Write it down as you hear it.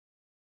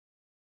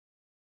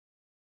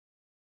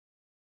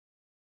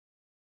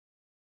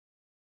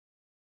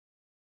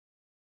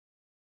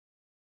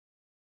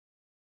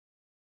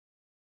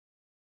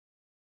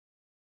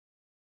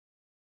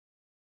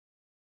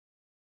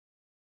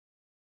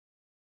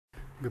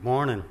Good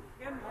morning.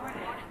 Good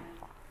morning.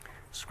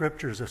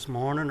 Scriptures this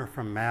morning are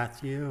from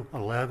Matthew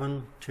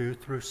 11, 2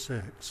 through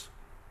 6.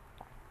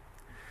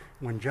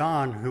 When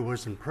John, who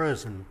was in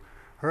prison,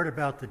 heard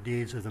about the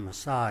deeds of the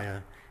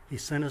Messiah, he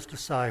sent his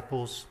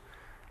disciples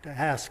to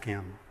ask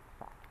him,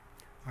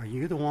 "Are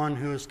you the one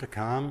who is to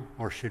come,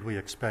 or should we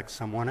expect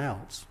someone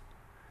else?"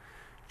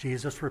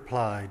 Jesus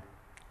replied,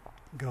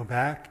 "Go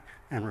back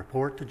and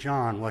report to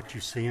John what you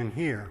see and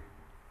hear.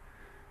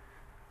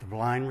 The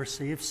blind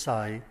receive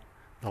sight,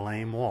 the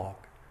lame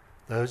walk.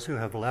 Those who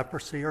have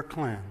leprosy are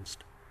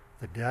cleansed.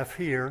 The deaf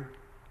hear,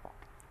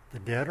 the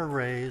dead are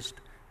raised,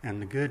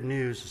 and the good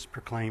news is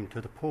proclaimed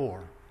to the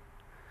poor.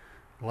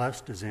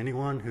 Blessed is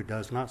anyone who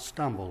does not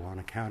stumble on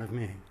account of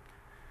me."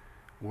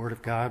 Word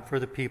of God for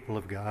the people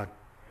of God.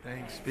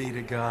 Thanks be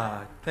to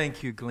God.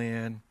 Thank you,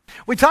 Glenn.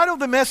 We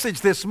titled the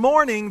message this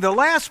morning, "The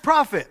Last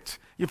Prophet."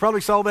 You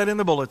probably saw that in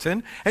the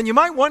bulletin. And you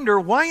might wonder,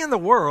 why in the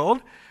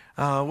world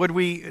would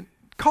we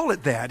call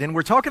it that? And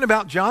we're talking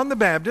about John the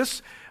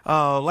Baptist.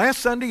 Last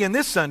Sunday and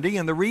this Sunday,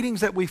 and the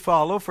readings that we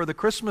follow for the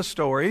Christmas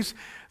stories,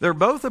 they're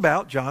both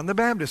about John the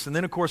Baptist. And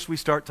then, of course, we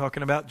start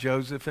talking about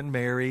Joseph and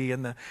Mary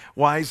and the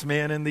wise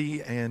men and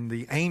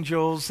the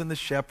angels and the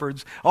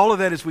shepherds. All of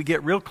that as we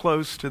get real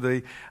close to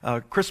the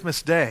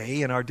Christmas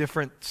day in our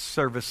different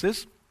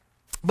services.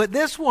 But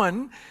this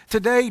one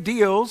today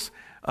deals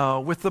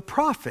with the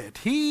prophet.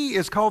 He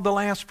is called the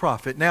last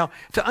prophet. Now,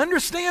 to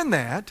understand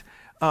that,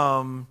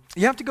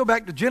 you have to go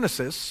back to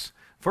Genesis,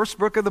 first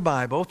book of the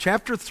Bible.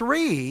 Chapter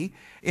 3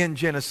 in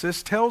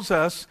Genesis tells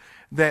us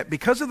that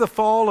because of the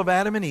fall of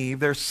Adam and Eve,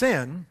 their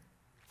sin,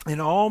 and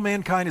all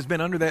mankind has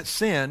been under that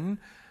sin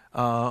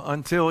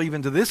until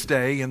even to this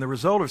day, and the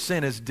result of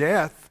sin is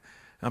death.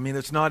 I mean,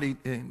 it's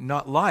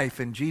not life,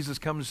 and Jesus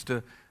comes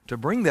to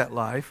bring that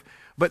life.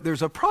 But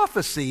there's a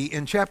prophecy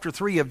in chapter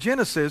 3 of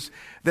Genesis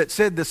that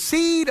said the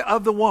seed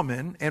of the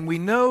woman, and we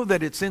know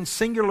that it's in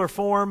singular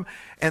form,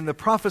 and the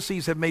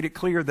prophecies have made it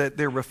clear that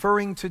they're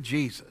referring to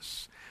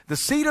Jesus. The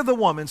seed of the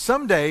woman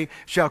someday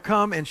shall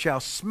come and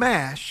shall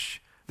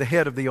smash the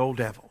head of the old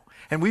devil.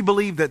 And we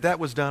believe that that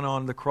was done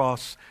on the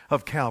cross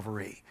of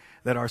Calvary,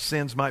 that our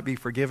sins might be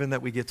forgiven,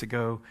 that we get to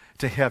go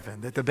to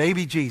heaven, that the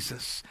baby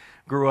Jesus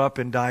grew up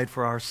and died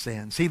for our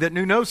sins. He that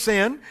knew no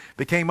sin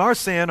became our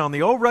sin on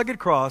the old rugged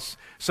cross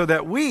so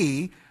that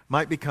we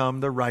might become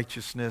the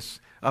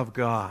righteousness of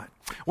God.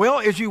 Well,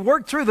 as you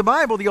work through the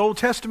Bible, the Old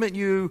Testament,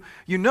 you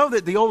know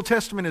that the Old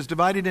Testament is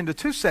divided into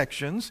two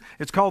sections.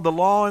 It's called the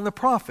Law and the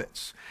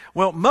Prophets.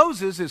 Well,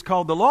 Moses is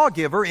called the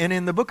lawgiver, and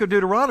in the book of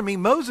Deuteronomy,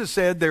 Moses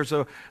said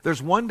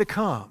there's one to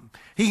come.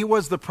 He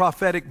was the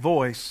prophetic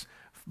voice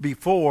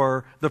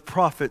before the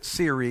prophet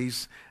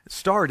series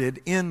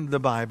started in the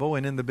Bible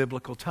and in the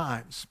biblical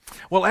times.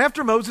 Well,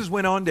 after Moses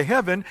went on to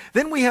heaven,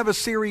 then we have a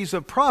series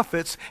of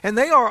prophets, and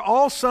they are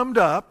all summed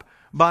up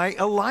by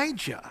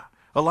Elijah.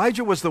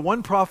 Elijah was the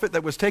one prophet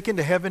that was taken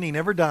to heaven. He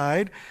never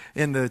died.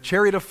 In the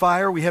chariot of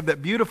fire, we have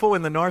that beautiful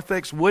in the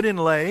narthex wood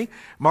inlay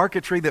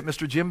marquetry that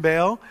Mr. Jim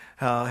Bell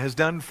has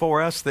done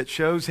for us that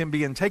shows him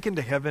being taken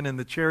to heaven in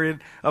the chariot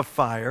of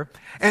fire.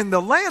 And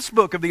the last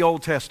book of the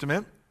Old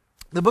Testament,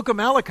 the book of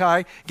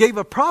Malachi, gave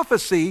a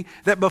prophecy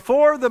that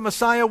before the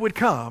Messiah would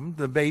come,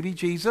 the baby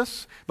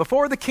Jesus,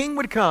 before the king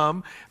would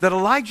come, that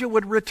Elijah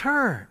would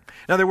return.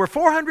 Now, there were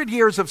 400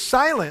 years of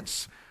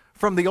silence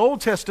from the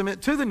Old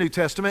Testament to the New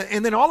Testament,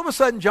 and then all of a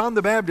sudden John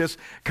the Baptist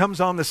comes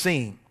on the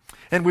scene.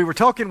 And we were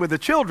talking with the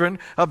children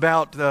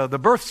about the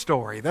birth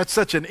story. That's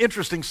such an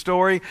interesting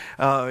story.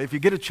 If you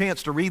get a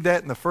chance to read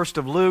that in the first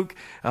of Luke,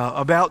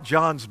 about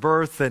John's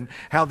birth and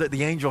how that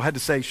the angel had to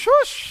say,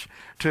 "Shush,"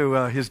 to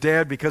his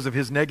dad because of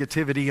his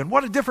negativity. And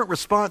what a different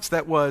response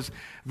that was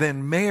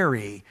than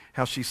Mary,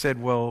 how she said,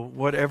 "Well,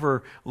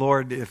 whatever,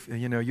 Lord, if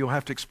you'll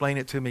have to explain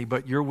it to me,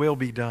 but your will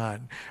be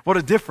done." What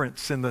a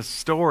difference in the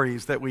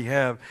stories that we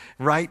have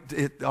right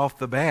off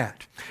the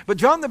bat. But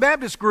John the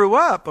Baptist grew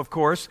up, of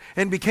course,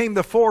 and became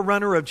the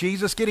forerunner of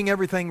Jesus, getting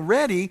everything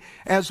ready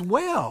as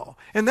well.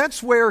 And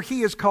that's where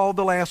he is called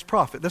the last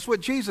prophet. That's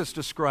what Jesus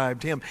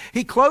described him.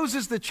 He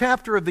closes the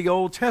chapter of the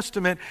Old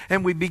Testament,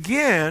 and we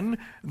begin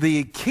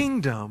the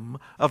kingdom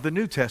of the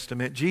New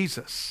Testament,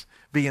 Jesus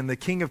being the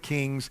King of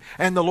Kings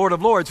and the Lord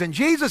of Lords. And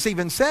Jesus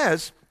even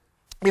says,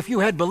 if you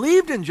had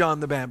believed in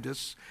John the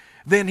Baptist,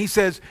 then he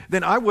says,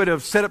 then I would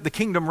have set up the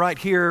kingdom right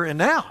here and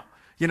now.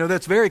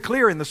 That's very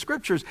clear in the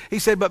scriptures. He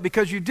said, but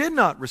because you did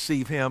not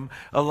receive him,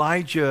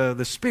 Elijah,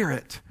 the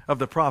spirit of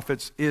the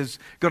prophets, is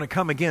going to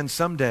come again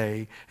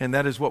someday, and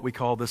that is what we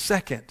call the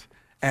second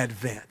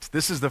Advent.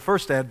 This is the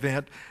first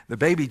Advent, the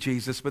baby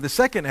Jesus, but the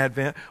second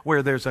Advent,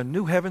 where there's a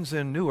new heavens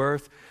and new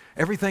earth,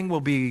 everything will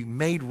be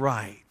made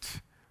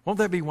right. Won't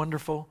that be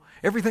wonderful?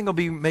 Everything will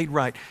be made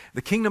right.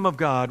 The kingdom of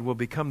God will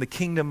become the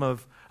kingdom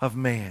of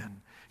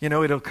man.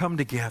 It'll come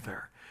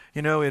together.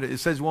 You know, it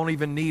says you won't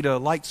even need a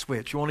light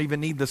switch. You won't even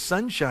need the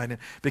sunshine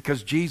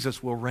because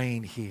Jesus will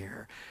reign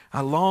here. I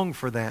long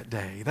for that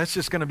day. That's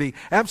just going to be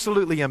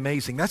absolutely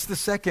amazing. That's the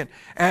second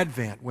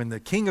advent when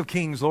the King of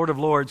Kings, Lord of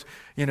Lords,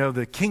 you know,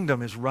 the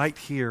kingdom is right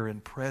here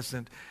and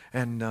present,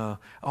 and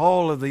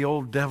all of the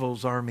old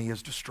devil's army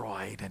is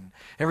destroyed, and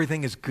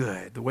everything is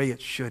good the way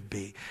it should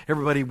be.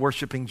 Everybody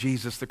worshiping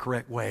Jesus the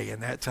correct way in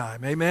that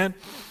time. Amen?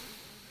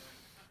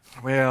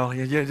 Well,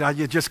 you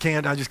just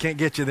can't. I just can't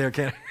get you there,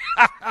 can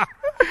I?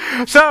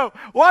 So,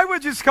 why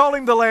would you call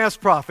him the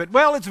last prophet?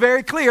 Well, it's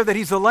very clear that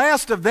he's the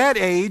last of that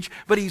age,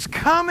 but he's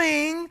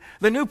coming.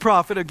 The new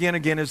prophet, again,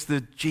 is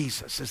the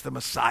Jesus, is the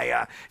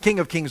Messiah, King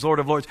of Kings, Lord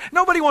of Lords.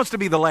 Nobody wants to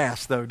be the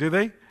last, though, do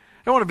they? They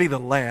don't want to be the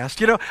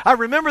last. You know, I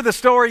remember the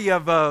story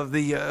of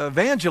the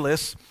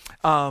evangelist,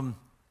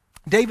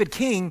 David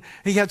King.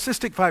 He had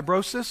cystic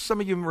fibrosis. Some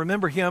of you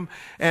remember him,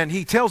 and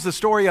he tells the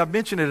story. I've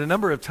mentioned it a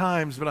number of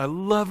times, but I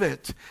love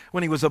it.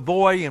 When he was a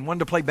boy and wanted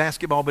to play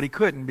basketball, but he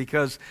couldn't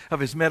because of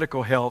his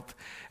medical health.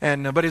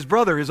 And but his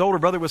older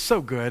brother, was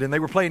so good, and they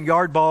were playing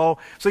yard ball.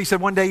 So he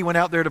said one day he went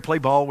out there to play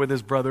ball with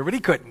his brother, but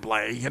he couldn't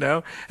play, you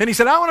know. And he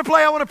said, I want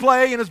to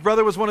play. And his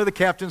brother was one of the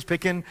captains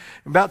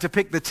about to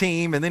pick the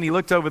team. And then he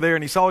looked over there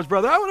and he saw his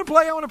brother, I want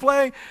to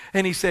play.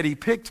 And he said, he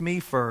picked me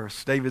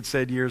first, David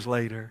said years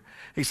later.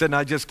 He said, and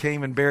I just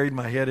came and buried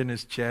my head in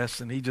his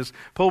chest, and he just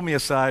pulled me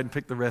aside and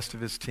picked the rest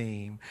of his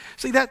team.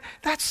 See,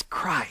 that's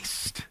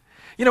Christ.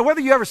 You know,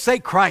 whether you ever say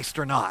Christ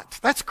or not,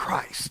 that's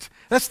Christ.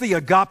 That's the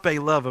agape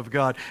love of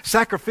God,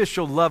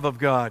 sacrificial love of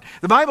God.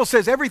 The Bible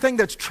says everything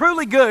that's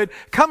truly good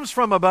comes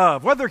from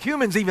above. Whether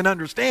humans even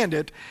understand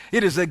it,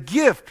 it is a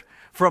gift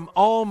from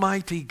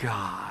Almighty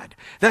God.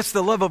 That's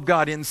the love of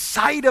God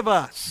inside of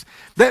us.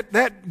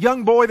 That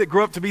young boy that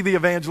grew up to be the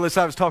evangelist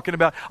I was talking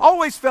about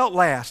always felt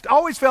last.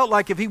 Always felt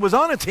like if he was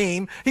on a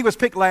team, he was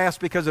picked last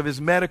because of his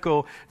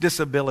medical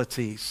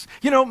disabilities.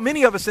 You know,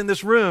 many of us in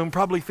this room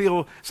probably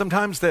feel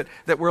sometimes that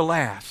we're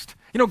last.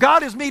 You know,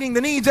 God is meeting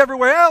the needs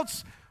everywhere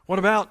else. What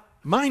about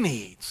my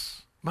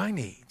needs? My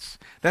needs.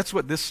 That's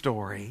what this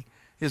story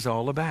is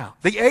all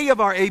about. The A of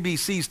our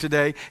ABCs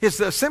today is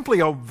simply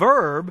a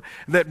verb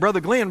that Brother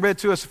Glenn read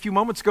to us a few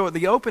moments ago at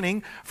the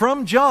opening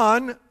from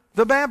John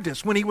the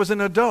Baptist when he was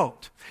an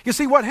adult. You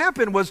see, what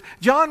happened was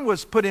John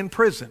was put in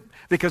prison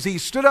because he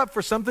stood up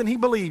for something he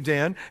believed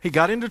in. He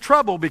got into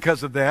trouble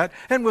because of that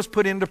and was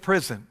put into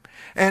prison.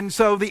 And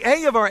so the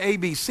A of our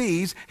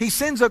ABCs, he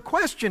sends a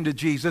question to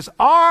Jesus.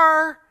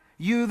 Are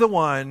you the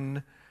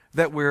one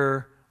that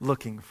we're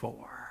looking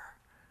for?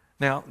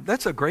 Now,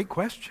 that's a great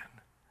question.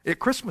 At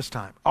Christmas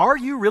time, are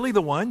you really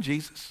the one,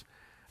 Jesus,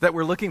 that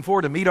we're looking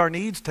for to meet our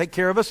needs, take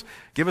care of us,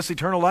 give us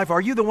eternal life? Are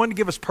you the one to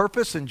give us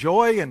purpose and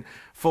joy and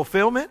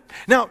fulfillment?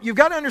 Now, you've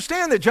got to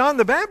understand that John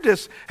the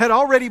Baptist had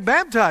already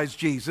baptized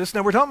Jesus.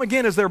 Now, we're talking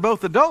again as they're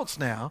both adults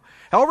now.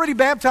 Already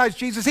baptized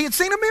Jesus. He had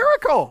seen a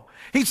miracle.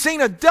 He'd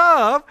seen a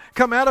dove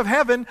come out of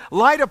heaven,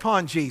 light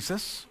upon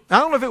Jesus. I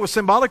don't know if it was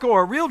symbolic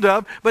or a real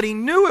dove, but he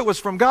knew it was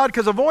from God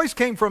because a voice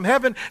came from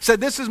heaven,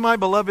 said, this is my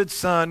beloved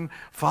Son,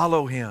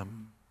 follow him.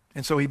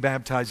 And so he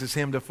baptizes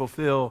him to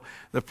fulfill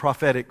the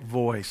prophetic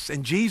voice.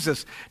 And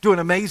Jesus doing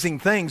amazing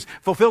things,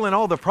 fulfilling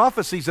all the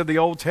prophecies of the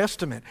Old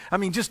Testament. I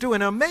mean, just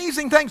doing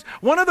amazing things.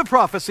 One of the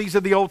prophecies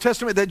of the Old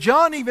Testament that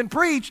John even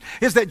preached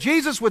is that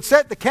Jesus would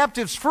set the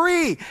captives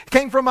free. It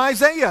came from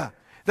Isaiah.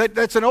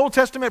 That's an Old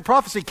Testament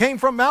prophecy. Came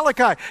from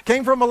Malachi.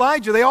 Came from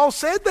Elijah. They all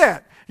said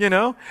that, you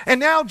know. And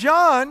now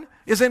John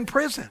is in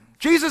prison.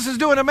 Jesus is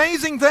doing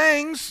amazing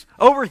things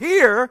over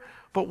here.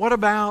 But what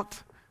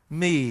about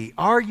me?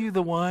 Are you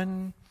the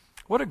one?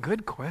 What a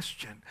good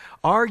question.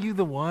 Are you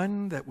the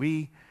one that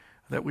we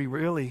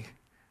really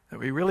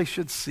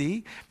should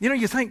see? You know,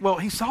 you think, well,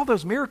 he saw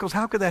those miracles.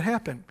 How could that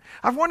happen?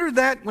 I've wondered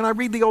that when I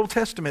read the Old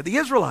Testament. The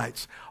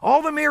Israelites,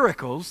 all the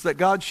miracles that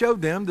God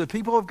showed them, the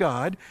people of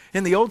God,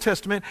 in the Old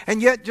Testament,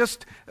 and yet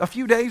just a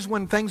few days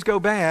when things go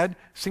bad,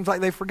 seems like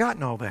they've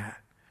forgotten all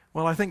that.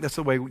 Well, I think that's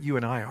the way you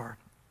and I are.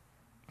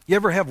 You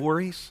ever have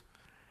worries?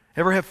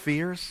 Ever have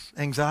fears,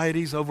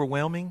 anxieties,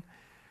 overwhelming?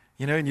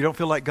 You know, and you don't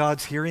feel like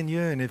God's hearing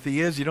you, and if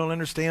he is, you don't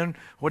understand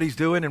what he's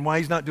doing and why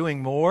he's not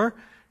doing more,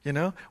 you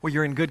know? Well,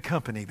 you're in good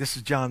company. This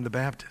is John the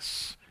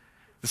Baptist.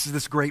 This is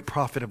this great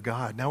prophet of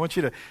God. Now, I want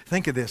you to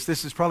think of this.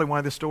 This is probably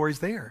why the story's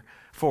there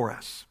for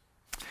us.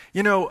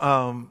 You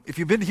know, if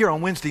you've been here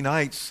on Wednesday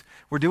nights,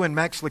 we're doing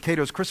Max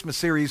Lucado's Christmas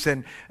series,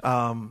 and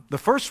the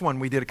first one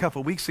we did a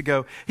couple of weeks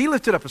ago, he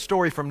lifted up a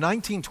story from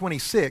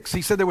 1926.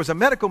 He said there was a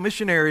medical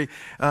missionary,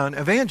 an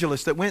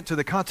evangelist that went to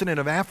the continent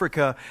of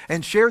Africa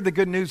and shared the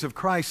good news of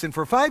Christ, and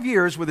for 5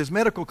 years with his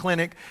medical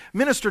clinic,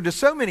 ministered to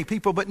so many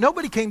people, but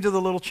nobody came to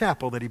the little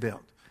chapel that he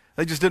built.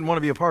 They just didn't want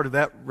to be a part of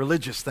that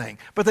religious thing,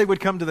 but they would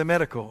come to the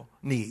medical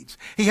needs.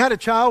 He had a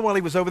child while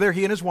he was over there,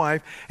 he and his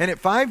wife, and at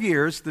 5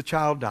 years, the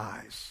child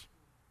dies,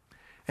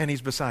 and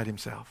he's beside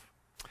himself.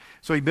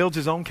 So he builds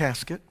his own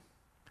casket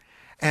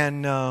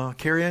and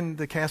carrying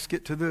the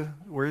casket to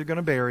where you're going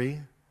to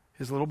bury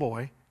his little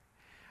boy.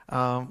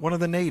 One of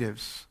the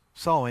natives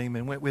saw him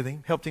and went with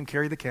him, helped him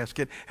carry the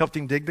casket, helped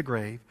him dig the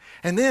grave.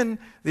 And then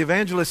the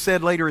evangelist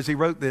said later as he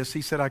wrote this,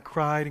 he said, I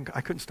cried and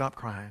I couldn't stop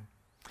crying.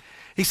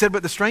 He said,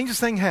 but the strangest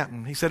thing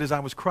happened. He said, as I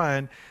was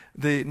crying,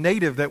 the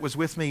native that was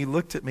with me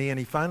looked at me and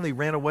he finally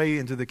ran away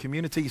into the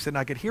community. He said, and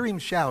I could hear him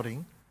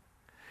shouting,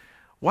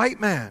 white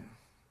man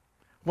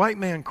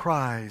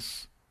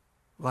cries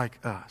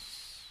like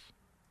us.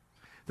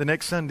 The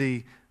next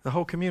Sunday, the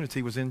whole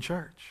community was in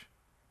church.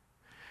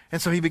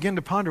 And so he began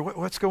to ponder,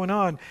 what's going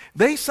on?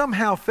 They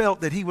somehow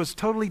felt that he was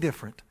totally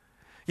different.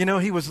 You know,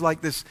 he was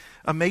like this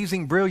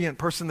amazing, brilliant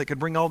person that could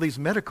bring all these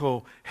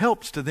medical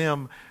helps to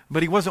them,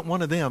 but he wasn't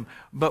one of them.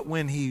 But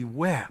when he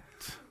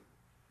wept,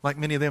 like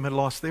many of them had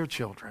lost their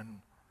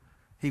children,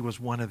 he was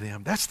one of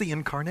them. That's the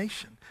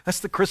incarnation. That's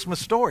the Christmas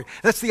story.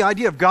 That's the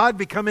idea of God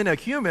becoming a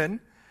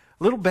human,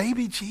 little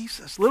baby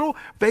Jesus. Little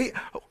baby.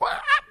 Where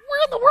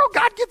in the world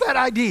God get that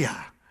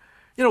idea?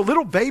 You know,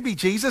 little baby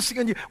Jesus.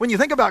 When you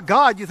think about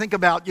God, you think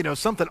about,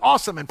 something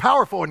awesome and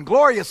powerful and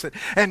glorious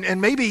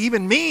and maybe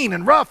even mean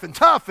and rough and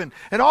tough and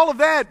all of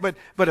that.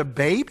 But a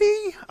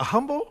baby, a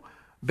humble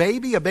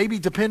baby, a baby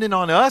dependent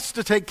on us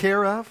to take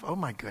care of. Oh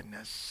my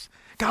goodness.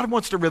 God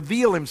wants to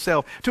reveal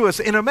himself to us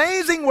in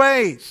amazing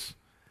ways.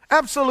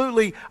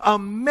 Absolutely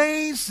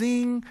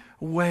amazing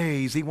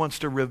ways. He wants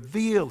to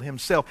reveal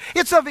himself.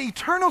 It's of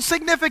eternal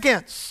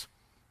significance.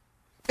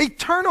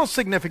 Eternal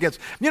significance.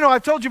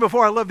 I've told you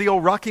before, I love the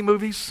old Rocky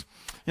movies.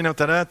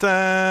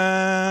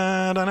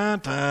 Ta-da-ta,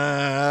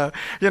 da-da-ta.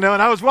 And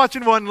I was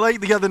watching one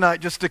late the other night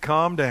just to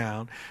calm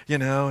down,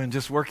 and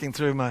just working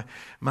through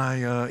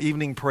my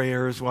evening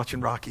prayers,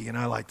 watching Rocky, and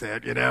I like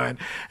that,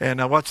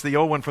 and I watched the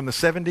old one from the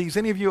 70s.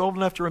 Any of you old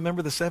enough to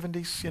remember the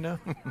 70s,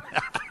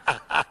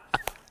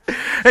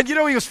 And he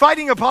was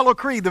fighting Apollo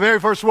Creed, the very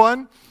first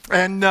one,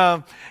 and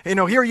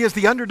here he is,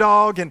 the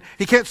underdog, and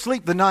he can't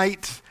sleep the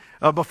night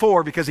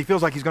before because he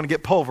feels like he's going to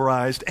get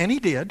pulverized, and he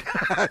did.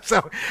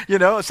 So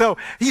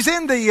he's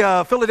in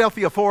the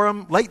Philadelphia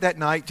Forum late that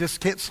night,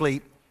 just can't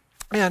sleep,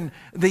 and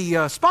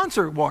the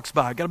sponsor walks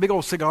by, got a big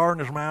old cigar in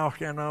his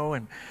mouth,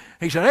 and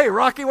he said, hey,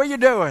 Rocky, what are you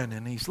doing?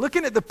 And he's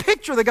looking at the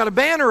picture. They got a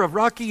banner of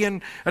Rocky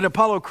and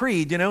Apollo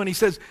Creed, and he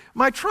says,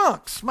 my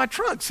trunks.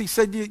 He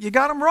said, you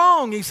got them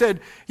wrong. He said,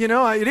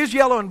 it is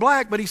yellow and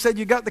black, but he said,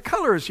 you got the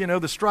colors,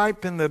 the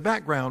stripe and the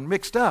background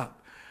mixed up.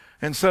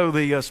 And so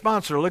the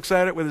sponsor looks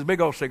at it with his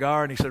big old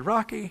cigar, and he said,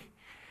 Rocky,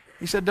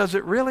 he said, does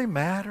it really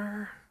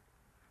matter?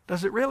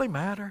 Does it really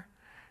matter?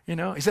 He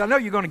said, I know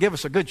you're going to give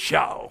us a good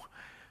show,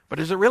 but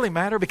does it really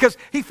matter? Because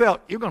he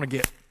felt you're going to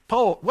get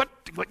what,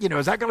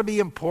 is that going to be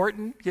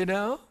important,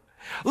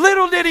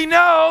 Little did he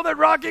know that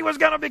Rocky was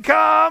going to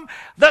become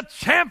the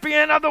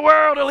champion of the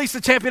world, at least the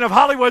champion of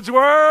Hollywood's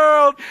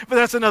world. But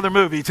that's another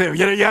movie, too.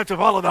 You have to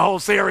follow the whole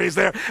series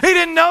there. He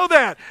didn't know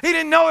that. He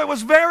didn't know it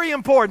was very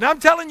important. I'm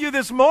telling you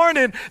this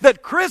morning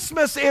that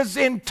Christmas is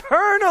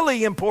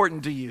internally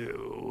important to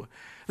you.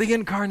 The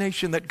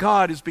incarnation, that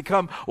God has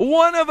become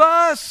one of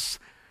us.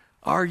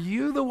 Are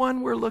you the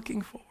one we're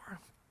looking for?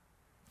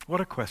 What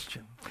a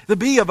question. The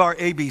B of our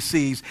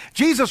ABCs.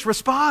 Jesus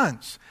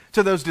responds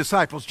to those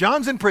disciples.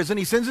 John's in prison.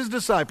 He sends his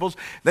disciples.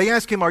 They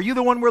ask him, are you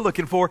the one we're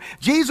looking for?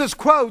 Jesus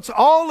quotes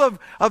all of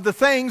the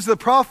things the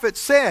prophet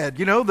said.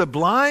 The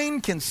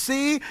blind can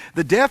see,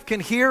 the deaf can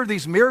hear,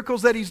 these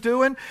miracles that he's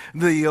doing.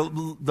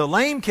 The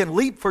lame can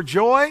leap for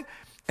joy,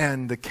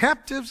 and the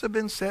captives have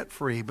been set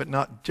free, but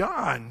not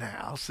John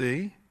now,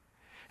 see?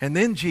 And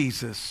then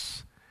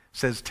Jesus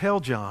says, tell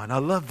John, I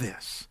love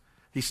this.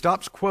 He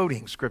stops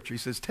quoting Scripture. He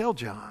says, tell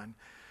John,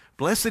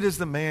 blessed is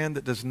the man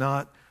that does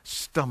not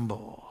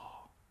stumble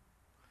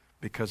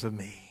because of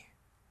me.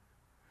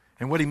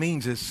 And what he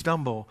means is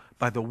stumble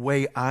by the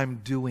way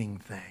I'm doing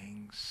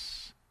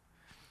things.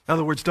 In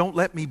other words, don't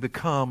let me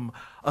become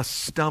a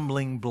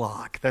stumbling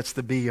block. That's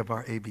the B of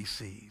our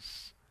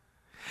ABCs.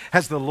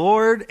 Has the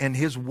Lord and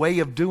his way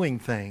of doing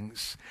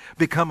things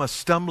become a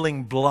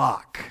stumbling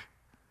block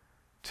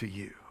to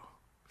you?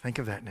 Think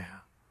of that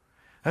now.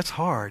 That's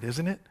hard,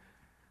 isn't it?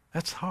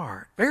 That's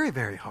hard. Very,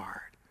 very hard.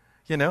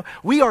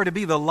 We are to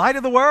be the light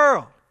of the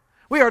world.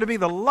 We are to be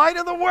the light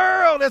of the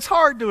world. It's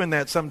hard doing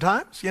that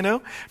sometimes,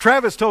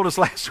 Travis told us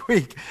last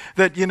week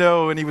that,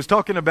 and he was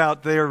talking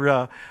about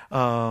their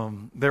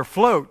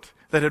float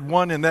that had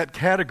won in that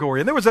category.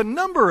 And there was a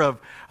number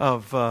of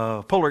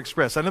Polar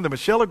Express. I know the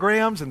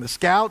Michellegrams and the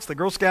Scouts, the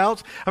Girl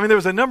Scouts. There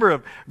was a number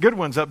of good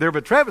ones up there.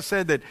 But Travis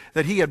said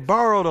that he had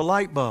borrowed a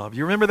light bulb.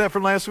 You remember that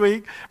from last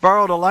week?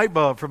 Borrowed a light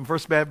bulb from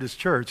First Baptist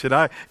Church. And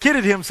I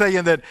kidded him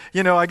saying that,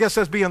 I guess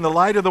that's being the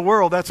light of the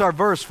world. That's our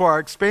verse for our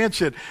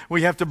expansion.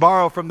 We have to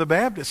borrow from the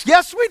Baptists.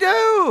 Yes, we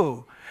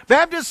do.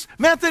 Baptist,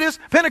 Methodist,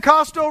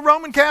 Pentecostal,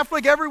 Roman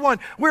Catholic, everyone.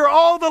 We're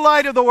all the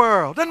light of the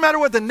world. Doesn't matter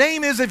what the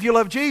name is if you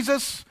love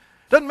Jesus.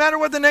 Doesn't matter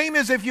what the name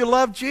is if you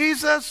love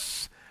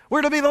Jesus.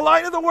 We're to be the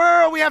light of the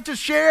world. We have to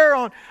share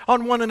on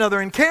one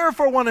another and care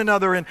for one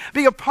another and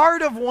be a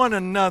part of one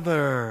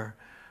another.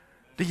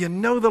 Do you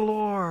know the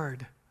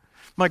Lord?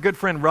 My good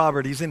friend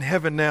Robert, he's in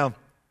heaven now.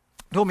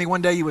 told me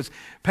one day he was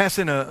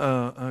passing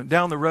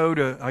down the road,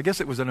 I guess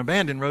it was an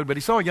abandoned road, but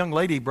he saw a young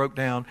lady broke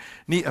down,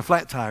 a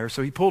flat tire,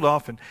 so he pulled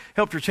off and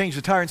helped her change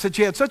the tire and said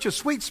she had such a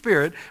sweet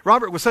spirit.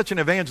 Robert was such an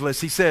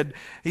evangelist. He said,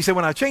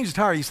 when I changed the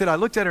tire, he said, I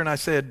looked at her and I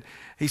said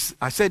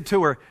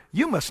to her,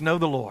 "You must know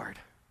the Lord."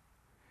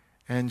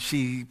 And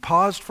she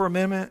paused for a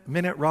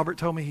minute. Robert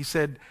told me,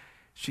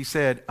 she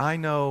said, "I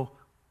know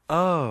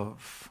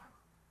of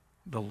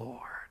the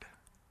Lord."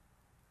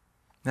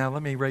 Now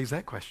let me raise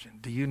that question.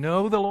 Do you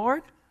know the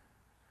Lord?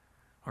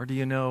 Or do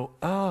you know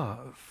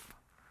of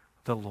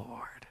the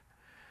Lord?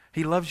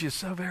 He loves you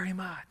so very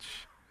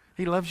much.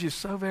 He loves you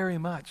so very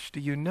much. Do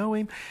you know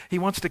him? He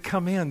wants to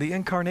come in. The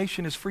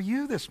incarnation is for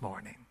you this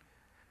morning,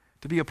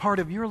 to be a part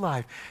of your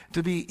life,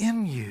 to be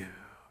in you.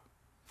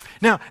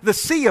 Now, the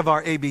C of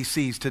our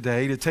ABCs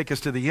today, to take us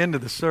to the end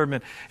of the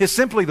sermon, is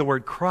simply the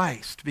word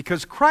Christ,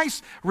 because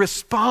Christ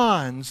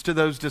responds to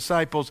those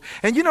disciples.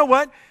 And you know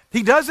what?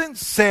 He doesn't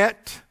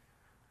set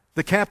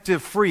the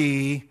captive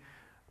free,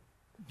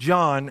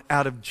 John,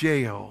 out of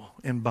jail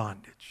in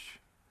bondage.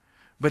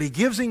 But he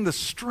gives him the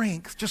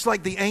strength, just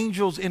like the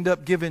angels end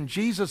up giving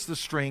Jesus the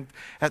strength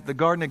at the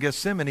Garden of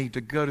Gethsemane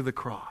to go to the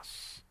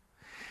cross.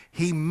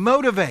 He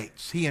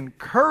motivates, he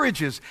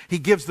encourages, he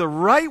gives the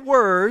right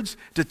words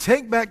to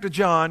take back to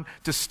John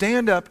to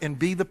stand up and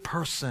be the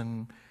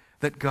person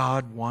that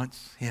God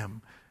wants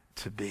him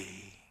to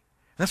be.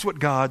 That's what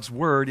God's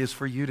word is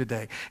for you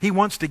today. He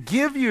wants to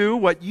give you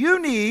what you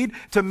need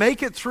to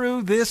make it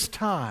through this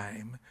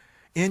time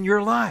in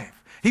your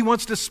life. He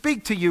wants to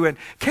speak to you and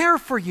care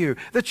for you.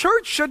 The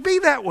church should be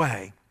that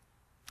way.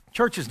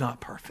 Church is not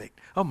perfect.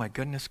 Oh my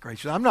goodness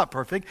gracious. I'm not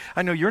perfect.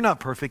 I know you're not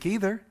perfect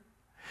either.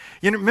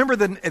 You know, remember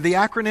the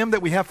acronym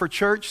that we have for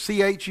church,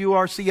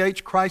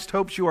 CHURCH, Christ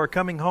hopes you are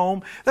coming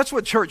home. That's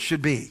what church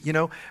should be,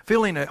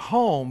 feeling at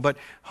home, but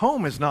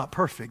home is not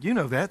perfect. You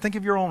know that. Think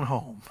of your own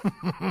home.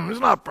 It's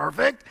not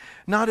perfect.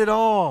 Not at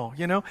all,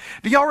 Do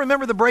y'all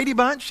remember the Brady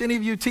Bunch? Any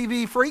of you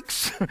TV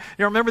freaks?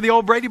 You remember the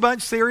old Brady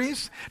Bunch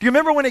series? Do you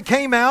remember when it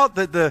came out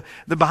that the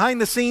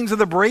behind the scenes of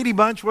the Brady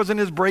Bunch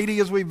wasn't as Brady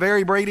as we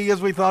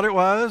thought it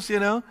was,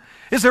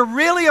 Is there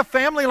really a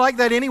family like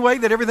that anyway,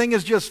 that everything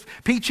is just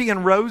peachy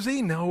and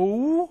rosy?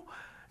 No,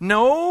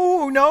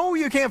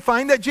 you can't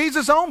find that.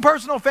 Jesus' own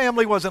personal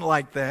family wasn't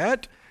like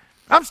that.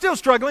 I'm still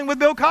struggling with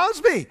Bill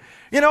Cosby.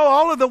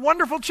 All of the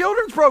wonderful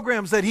children's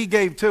programs that he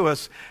gave to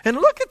us. And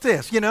look at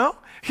this,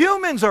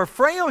 Humans are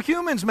frail.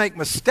 Humans make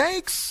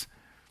mistakes.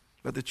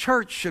 But the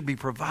church should be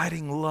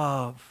providing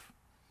love,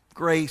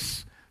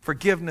 grace,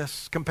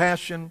 forgiveness,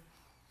 compassion,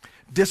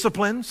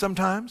 discipline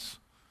sometimes.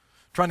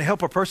 Trying to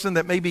help a person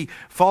that may be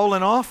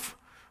falling off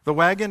the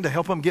wagon to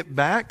help them get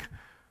back.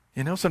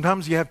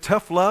 Sometimes you have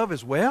tough love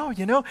as well.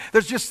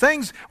 There's just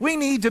things we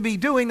need to be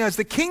doing as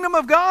the kingdom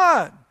of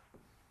God.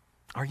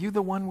 Are you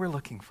the one we're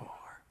looking for?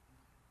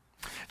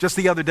 Just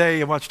the other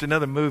day, I watched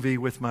another movie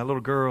with my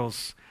little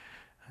girls.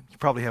 You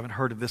probably haven't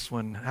heard of this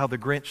one, How the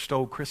Grinch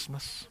Stole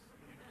Christmas.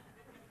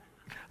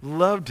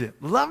 Loved it.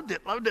 And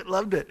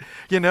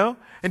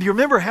do you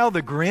remember how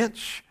the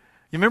Grinch...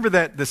 You remember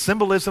that the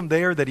symbolism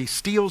there that he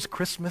steals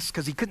Christmas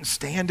because he couldn't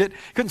stand it?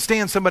 Couldn't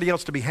stand somebody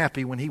else to be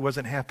happy when he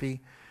wasn't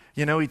happy.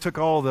 He took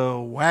all the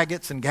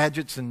waggets and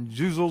gadgets and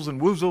zoozles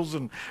and woozles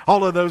and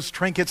all of those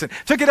trinkets and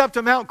took it up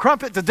to Mount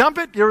Crumpet to dump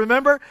it, you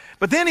remember?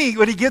 But then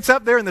when he gets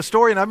up there in the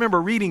story, and I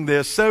remember reading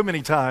this so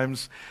many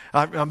times.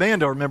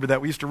 Amanda remembered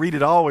that. We used to read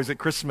it always at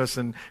Christmas,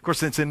 and of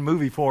course it's in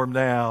movie form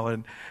now.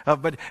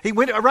 But he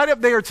went right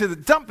up there to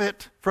dump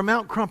it from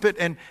Mount Crumpet,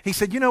 and he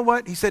said, you know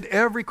what? He said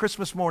every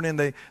Christmas morning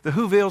the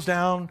Who's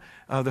down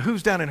in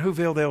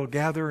Whoville, they'll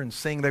gather and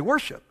sing, they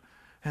worship.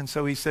 And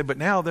so he said, but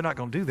now they're not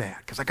going to do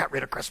that because I got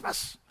rid of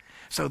Christmas.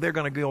 So they're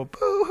going to go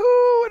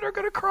boo-hoo and they're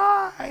going to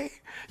cry.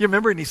 You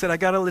remember? And he said, I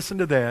got to listen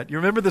to that. You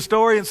remember the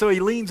story? And so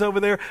he leans over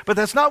there, but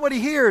that's not what he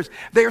hears.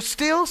 They're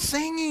still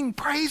singing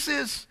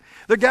praises.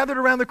 They're gathered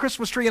around the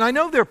Christmas tree, and I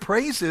know they're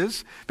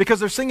praises because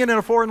they're singing in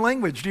a foreign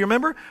language. Do you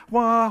remember?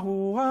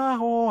 Wah-hoo,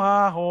 wah-hoo,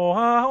 wah-hoo,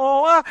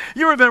 wah-hoo, wah.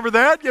 You remember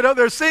that?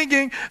 They're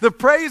singing the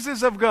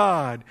praises of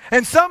God.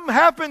 And something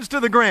happens to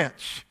the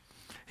Grinch.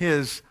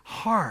 His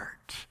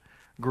heart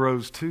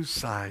grows 2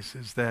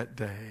 sizes that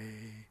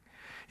day.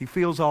 He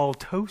feels all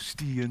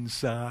toasty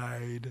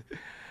inside.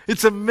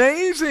 It's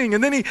amazing.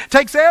 And then he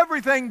takes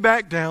everything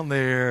back down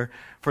there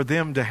for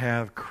them to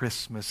have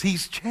Christmas.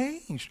 He's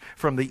changed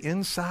from the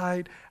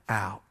inside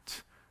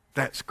out.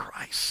 That's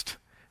Christ.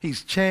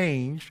 He's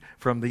changed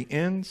from the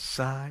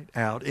inside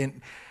out.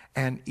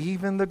 And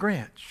even the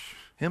Grinch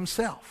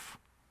himself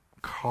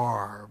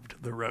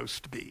carved the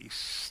roast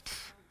beast.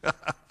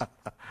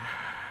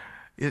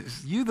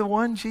 Is you the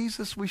one,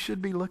 Jesus, we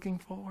should be looking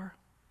for?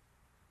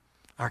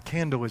 Our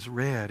candle is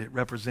red. It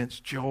represents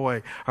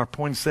joy. Our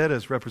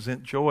poinsettias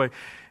represent joy.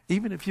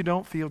 Even if you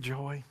don't feel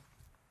joy.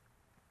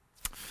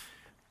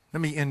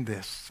 Let me end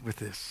this with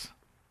this.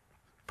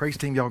 Praise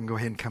team, y'all can go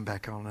ahead and come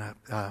back on that.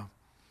 I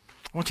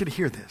want you to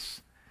hear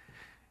this.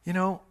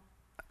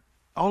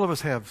 All of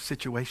us have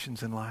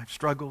situations in life,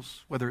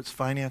 struggles, whether it's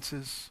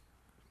finances,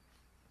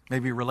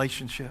 maybe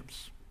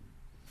relationships.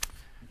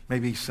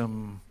 Maybe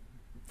some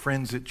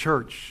friends at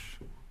church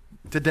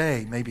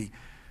today maybe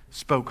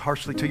spoke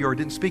harshly to you or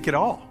didn't speak at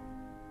all.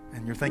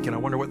 And you're thinking, I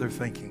wonder what they're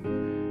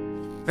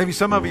thinking. Maybe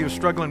some of you are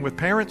struggling with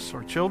parents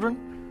or children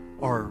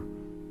or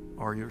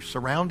your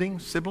surrounding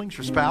siblings,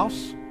 your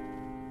spouse.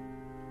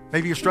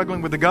 Maybe you're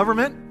struggling with the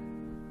government,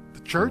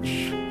 the church.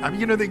 I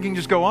mean, they can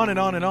just go on and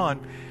on and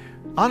on.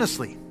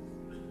 Honestly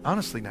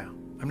now.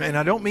 And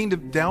I don't mean to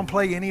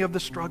downplay any of the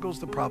struggles,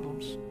 the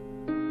problems.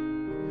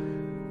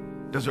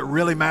 Does it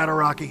really matter,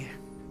 Rocky?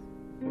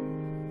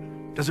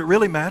 Does it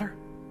really matter?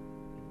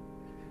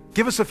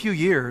 Give us a few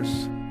years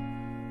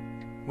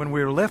when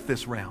we're left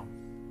this realm.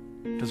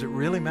 Does it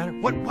really matter?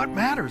 What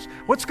matters?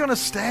 What's going to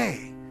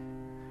stay?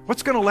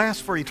 What's going to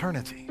last for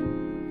eternity?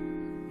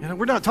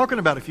 We're not talking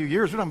about a few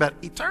years. We're talking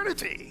about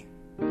eternity.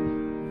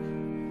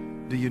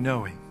 Do you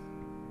know Him?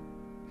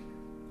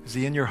 Is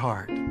He in your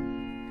heart?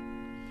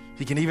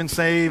 He can even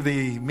save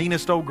the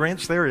meanest old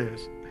Grinch there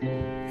is.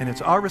 And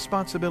it's our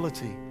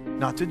responsibility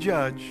not to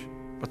judge,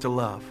 but to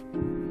love.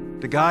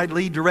 To guide,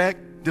 lead,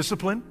 direct,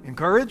 discipline,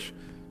 encourage,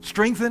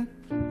 strengthen,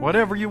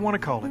 whatever you want to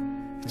call it.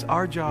 It's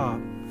our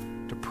job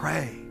to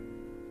pray.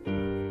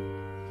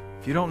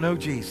 If you don't know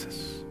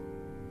Jesus,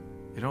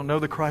 you don't know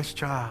the Christ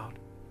child,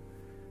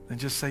 then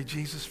just say,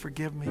 Jesus,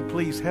 forgive me.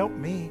 Please help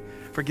me.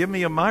 Forgive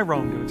me of my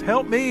wrongdoings.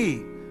 Help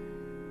me.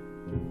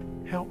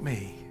 Help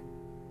me.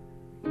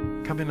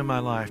 Come into my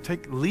life.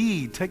 Take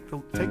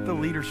the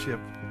leadership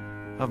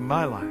of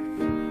my life.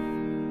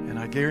 And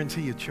I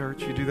guarantee you,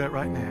 church, you do that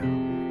right now,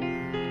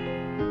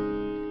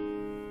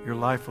 your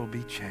life will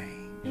be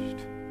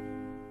changed.